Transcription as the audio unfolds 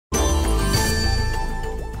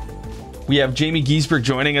We have Jamie Giesberg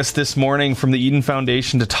joining us this morning from the Eden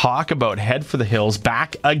Foundation to talk about Head for the Hills,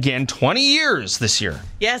 back again, 20 years this year.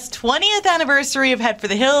 Yes, 20th anniversary of Head for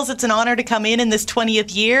the Hills. It's an honor to come in this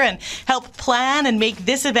 20th year and help plan and make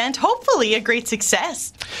this event hopefully a great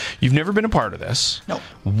success. You've never been a part of this. No.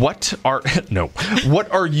 What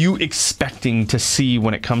are you expecting to see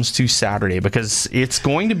when it comes to Saturday? Because it's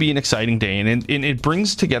going to be an exciting day, and it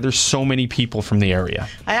brings together so many people from the area.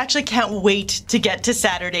 I actually can't wait to get to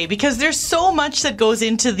Saturday because there's so much that goes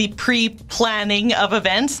into the pre-planning of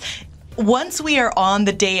events. Once we are on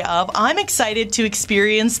the day of, I'm excited to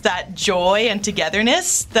experience that joy and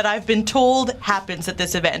togetherness that I've been told happens at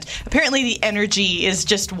this event. Apparently the energy is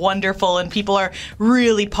just wonderful and people are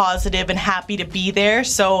really positive and happy to be there.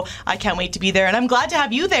 So I can't wait to be there. And I'm glad to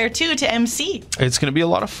have you there too to MC. It's going to be a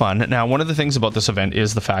lot of fun. Now, one of the things about this event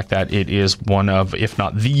is the fact that it is one of, if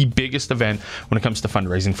not the biggest event when it comes to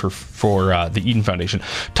fundraising for the Eden Foundation.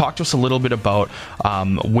 Talk to us a little bit about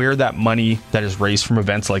where that money that is raised from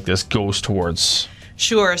events like this goes towards.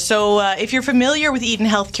 Sure. So if you're familiar with Eden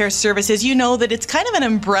Healthcare Services, you know that it's kind of an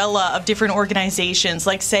umbrella of different organizations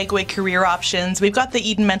like Segway Career Options. We've got the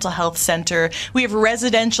Eden Mental Health Center. We have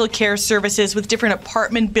residential care services with different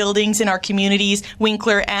apartment buildings in our communities,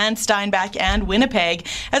 Winkler and Steinbach and Winnipeg,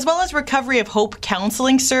 as well as Recovery of Hope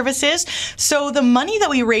counseling services. So the money that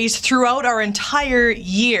we raise throughout our entire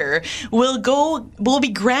year will be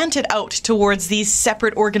granted out towards these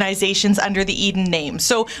separate organizations under the Eden name.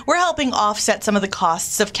 So we're helping offset some of the costs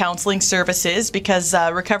of counseling services because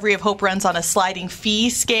Recovery of Hope runs on a sliding fee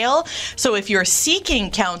scale. So if you're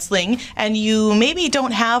seeking counseling and you maybe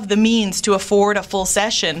don't have the means to afford a full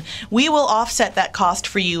session, we will offset that cost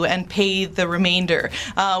for you and pay the remainder.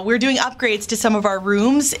 We're doing upgrades to some of our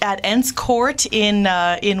rooms at Ents Court in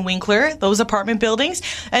Winkler, those apartment buildings,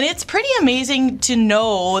 and it's pretty amazing to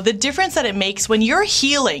know the difference that it makes when you're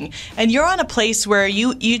healing and you're on a place where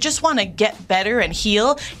you just want to get better and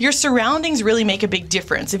heal. Your surroundings really make a big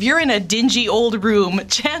difference. If you're in a dingy old room,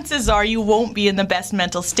 chances are you won't be in the best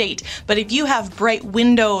mental state. But if you have bright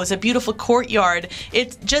windows, a beautiful courtyard,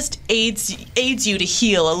 it just aids you to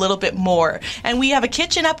heal a little bit more. And we have a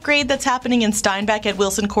kitchen upgrade that's happening in Steinbach at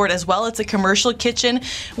Wilson Court as well. It's a commercial kitchen,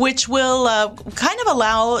 which will kind of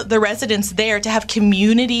allow the residents there to have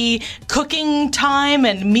community cooking time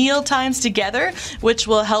and meal times together, which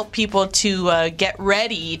will help people to get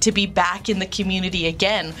ready to be back in the community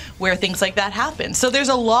again, where things like that happen. So there's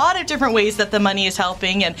a lot of different ways that the money is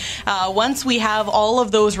helping, and once we have all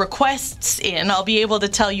of those requests in, I'll be able to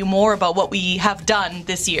tell you more about what we have done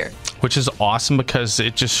this year. Which is awesome because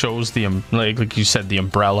it just shows like you said, the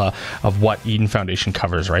umbrella of what Eden Foundation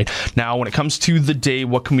covers, right? Now, when it comes to the day,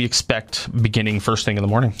 what can we expect beginning first thing in the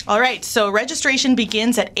morning? All right, so registration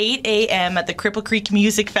begins at 8 a.m. at the Cripple Creek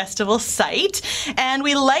Music Festival site, and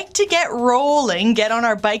we like to get on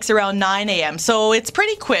our bikes around 9 a.m. So it's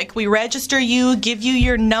pretty quick. We register you, give you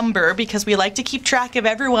your number because we like to keep track of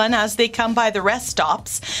everyone as they come by the rest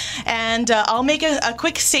stops, and I'll make a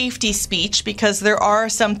quick safety speech because there are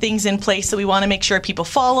some things in place that we want to make sure people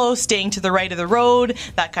follow, staying to the right of the road,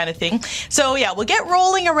 that kind of thing. So yeah, we'll get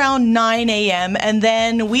rolling around 9 a.m. and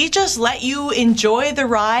then we just let you enjoy the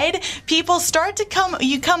ride. People start to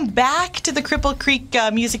come back to the Cripple Creek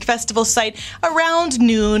Music Festival site around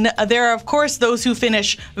noon. There are, of course, those who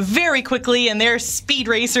finish very quickly, and they're speed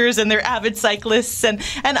racers and they're avid cyclists, and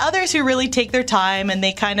others who really take their time and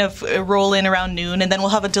they kind of roll in around noon. And then we'll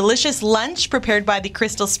have a delicious lunch prepared by the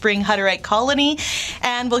Crystal Spring Hutterite Colony,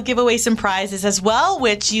 and we'll give away some prizes as well,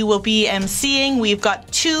 which you will be emceeing. We've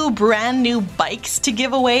got 2 brand new bikes to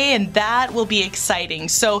give away, and that will be exciting.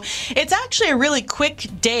 So it's actually a really quick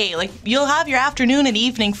day. Like, you'll have your afternoon and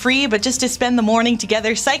evening free, but just to spend the morning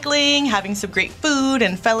together cycling, having some great food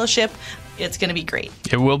and fellowship, it's going to be great.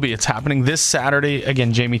 It will be. It's happening this Saturday.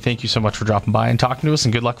 Again, Jamie, thank you so much for dropping by and talking to us,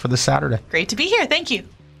 and good luck for this Saturday. Great to be here. Thank you.